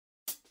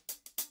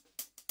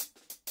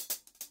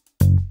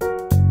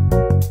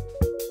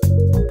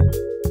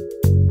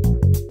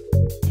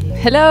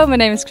Hello, my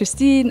name is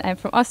Christine. I'm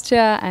from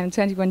Austria. I'm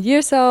 21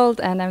 years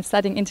old and I'm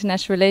studying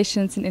international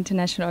relations in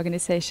international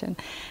organization.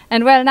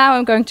 And well, now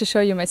I'm going to show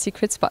you my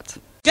secret spot.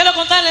 Quiero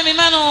contarle, mi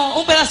hermano,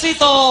 un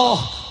pedacito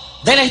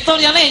de la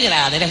historia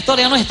negra, de la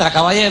historia nuestra,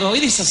 caballero. Y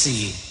dice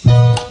así.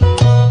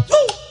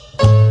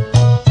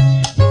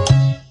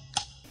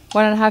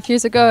 1.5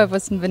 years ago, I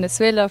was in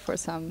Venezuela for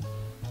some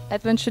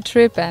adventure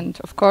trip, and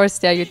of course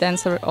there you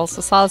dance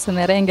also salsa,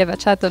 merengue,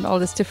 bachata and all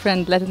these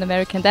different Latin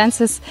American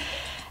dances.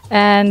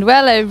 And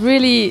well, I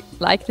really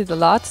liked it a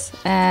lot,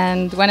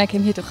 and when I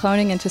came here to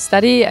Groningen to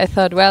study, I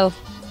thought, well,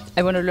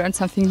 I want to learn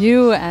something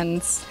new,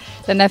 and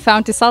then I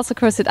found the salsa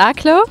course at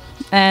ACLO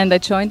and I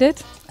joined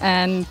it,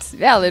 and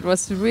well, it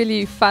was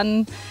really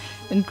fun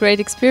and great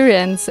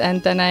experience.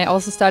 And then I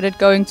also started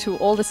going to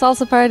all the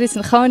salsa parties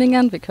in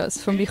Groningen,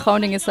 because for me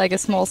Groningen is like a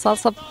small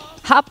salsa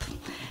hub,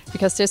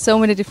 because there's so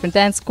many different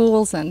dance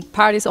schools and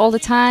parties all the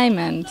time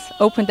and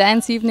open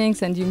dance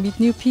evenings, and you meet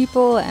new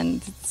people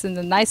and it's in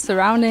a nice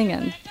surrounding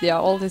and there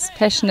are all these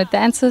passionate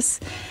dancers.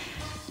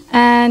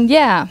 And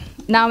yeah,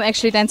 now I'm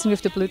actually dancing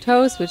with the Blue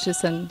Toes, which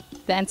is a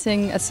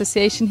dancing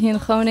association here in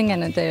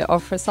Groningen, and they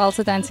offer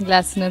salsa dancing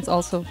lessons,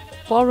 also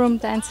ballroom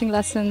dancing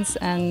lessons.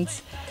 And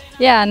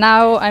yeah,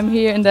 now I'm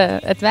here in the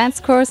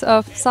advanced course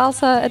of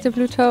salsa at the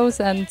Blue Toes,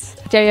 and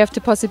there you have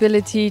the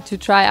possibility to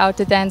try out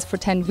the dance for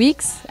 10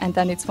 weeks, and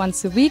then it's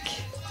once a week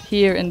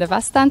here in the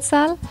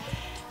Wasstanzsaal.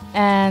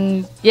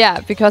 And yeah,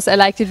 because I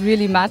liked it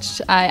really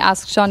much, I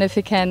asked Sean if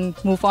he can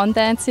move on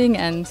dancing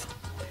and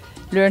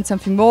learn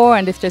something more,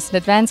 and if there's an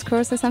advanced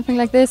course or something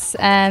like this.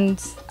 And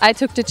I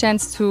took the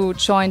chance to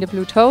join the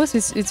Blue Toes.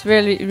 It's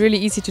really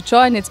easy to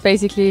join. It's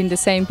basically in the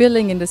same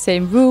building, in the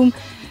same room.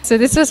 So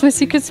this was my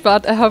secret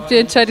spot. I hope you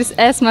enjoyed this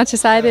as much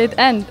as I did,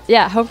 and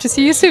yeah, hope to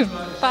see you soon.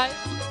 Bye!